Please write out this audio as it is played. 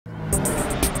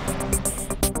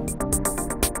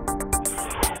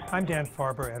I'm Dan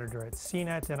Farber, editor at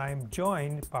CNET, and I'm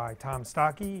joined by Tom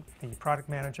Stocky, the product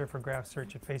manager for Graph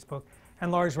Search at Facebook, and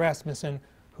Lars Rasmussen,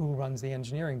 who runs the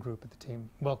engineering group at the team.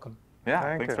 Welcome.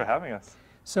 Yeah, Thanks for having us.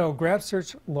 So Graph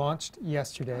Search launched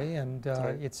yesterday, and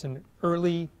it's an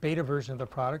early beta version of the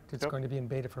product. It's going to be in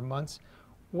beta for months.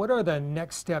 What are the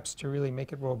next steps to really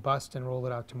make it robust and roll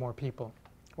it out to more people?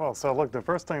 Well, so look, the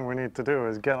first thing we need to do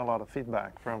is get a lot of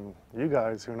feedback from you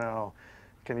guys who now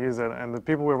can use it. And the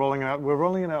people we're rolling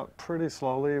it out pretty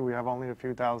slowly. We have only a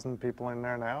few thousand people in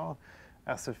there now.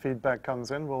 As the feedback comes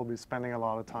in, we'll be spending a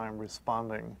lot of time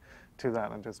responding to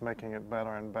that and just making it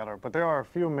better and better. But there are a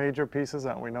few major pieces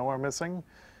that we know are missing.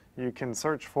 You can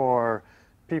search for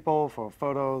people, for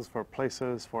photos, for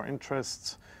places, for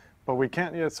interests. But we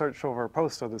can't yet search for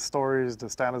posts of the stories, the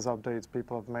status updates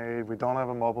people have made. We don't have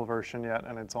a mobile version yet,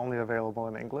 and it's only available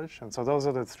in English. And so those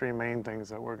are the three main things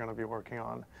that we're going to be working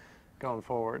on going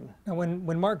forward. Now,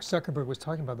 when Mark Zuckerberg was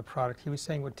talking about the product, he was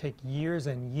saying it would take years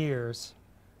and years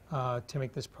to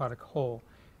make this product whole.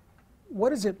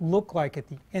 What does it look like at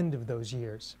the end of those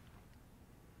years?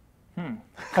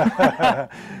 That's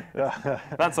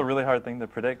a really hard thing to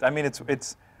predict. I mean,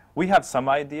 we have some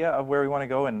idea of where we want to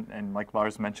go, and like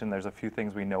Lars mentioned, there's a few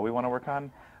things we know we want to work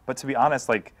on. But to be honest,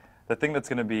 like, the thing that's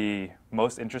going to be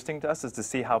most interesting to us is to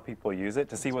see how people use it,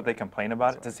 to see what they complain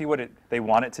about it, to see what they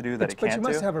want it to do that it can't do. But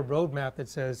you must have a roadmap that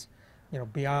says, you know,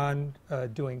 beyond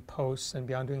doing posts and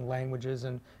beyond doing languages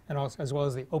and also, as well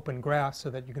as the open graph, so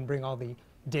that you can bring all the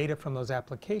data from those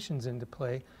applications into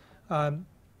play.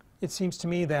 It seems to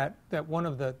me that one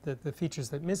of the features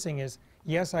that's missing is,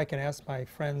 yes, I can ask my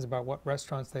friends about what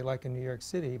restaurants they like in New York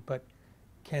City, but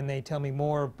can they tell me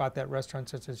more about that restaurant,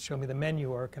 such as show me the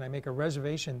menu, or can I make a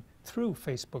reservation through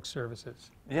Facebook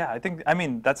services? Yeah, I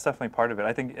mean, that's definitely part of it.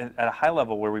 I think at a high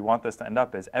level where we want this to end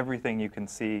up is everything you can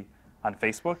see on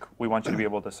Facebook, we want you to be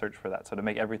able to search for that, so to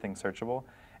make everything searchable.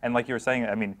 And like you were saying,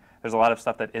 I mean, there's a lot of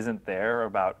stuff that isn't there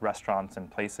about restaurants and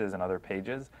places and other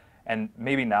pages. And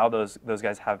maybe now those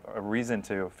guys have a reason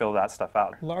to fill that stuff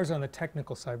out. Lars, on the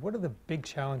technical side, what are the big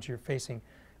challenges you're facing?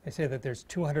 They say that there's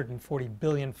 240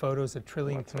 billion photos, 1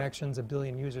 trillion connections, 1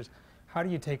 billion users. How do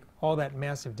you take all that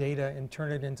massive data and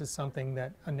turn it into something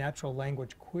that a natural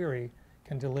language query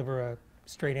can deliver a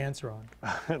straight answer on?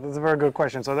 That's a very good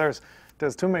question. So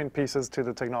there's two main pieces to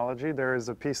the technology. There is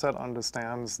a piece that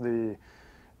understands the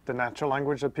natural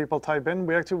language that people type in.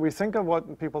 We think of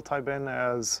what people type in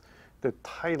as the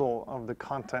title of the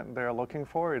content they're looking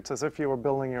for. It's as if you were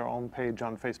building your own page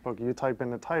on Facebook. You type in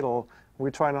the title,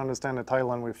 we try to understand the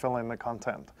title, and we fill in the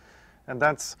content. And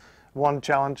that's one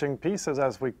challenging piece, is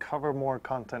as we cover more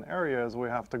content areas, we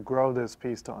have to grow this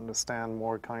piece to understand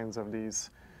more kinds of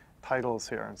these titles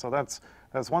here. And so that's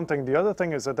one thing. The other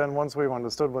thing is that then once we've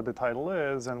understood what the title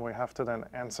is, and we have to then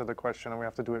answer the question, and we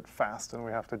have to do it fast, and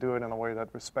we have to do it in a way that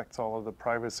respects all of the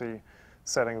privacy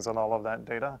settings and all of that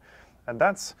data. And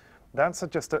that's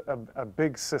just a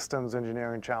big systems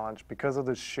engineering challenge because of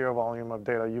the sheer volume of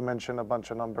data. You mentioned a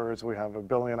bunch of numbers. We have 1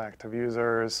 billion active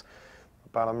users,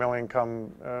 about 1 million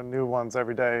new ones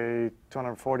every day,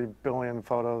 240 billion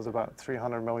photos, about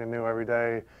 300 million new every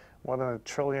day, more than 1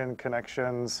 trillion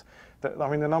connections. I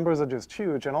mean, the numbers are just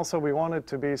huge. And also, we want it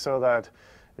to be so that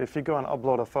if you go and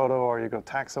upload a photo or you go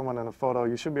tag someone in a photo,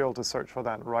 you should be able to search for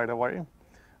that right away.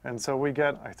 And so we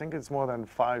get, I think it's more than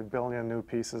 5 billion new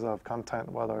pieces of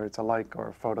content, whether it's a like or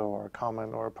a photo or a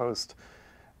comment or a post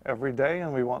every day,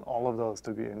 and we want all of those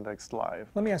to be indexed live.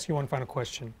 Let me ask you one final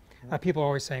question. People are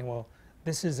always saying, well,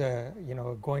 this is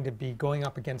going to be going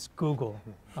up against Google.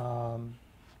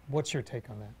 What's your take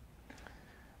on that?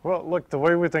 Well, look, the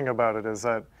way we think about it is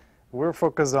that we're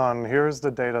focused on, here's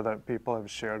the data that people have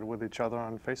shared with each other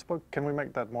on Facebook. Can we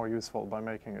make that more useful by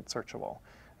making it searchable?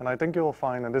 And I think you'll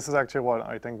find, and this is actually what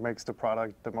I think makes the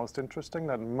product the most interesting,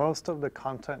 that most of the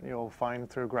content you'll find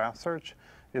through Graph Search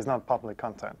is not public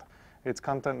content. It's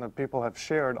content that people have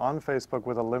shared on Facebook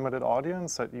with a limited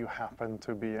audience that you happen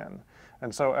to be in.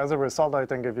 And so as a result, I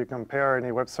think if you compare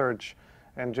any web search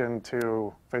engine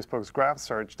to Facebook's Graph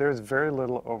Search, there's very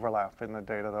little overlap in the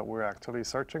data that we're actually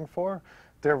searching for.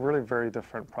 They're really very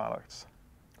different products.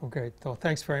 Okay, well,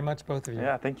 thanks very much, both of you.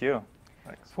 Yeah, thank you.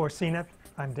 Thanks. For CNET,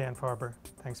 I'm Dan Farber.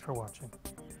 Thanks for watching.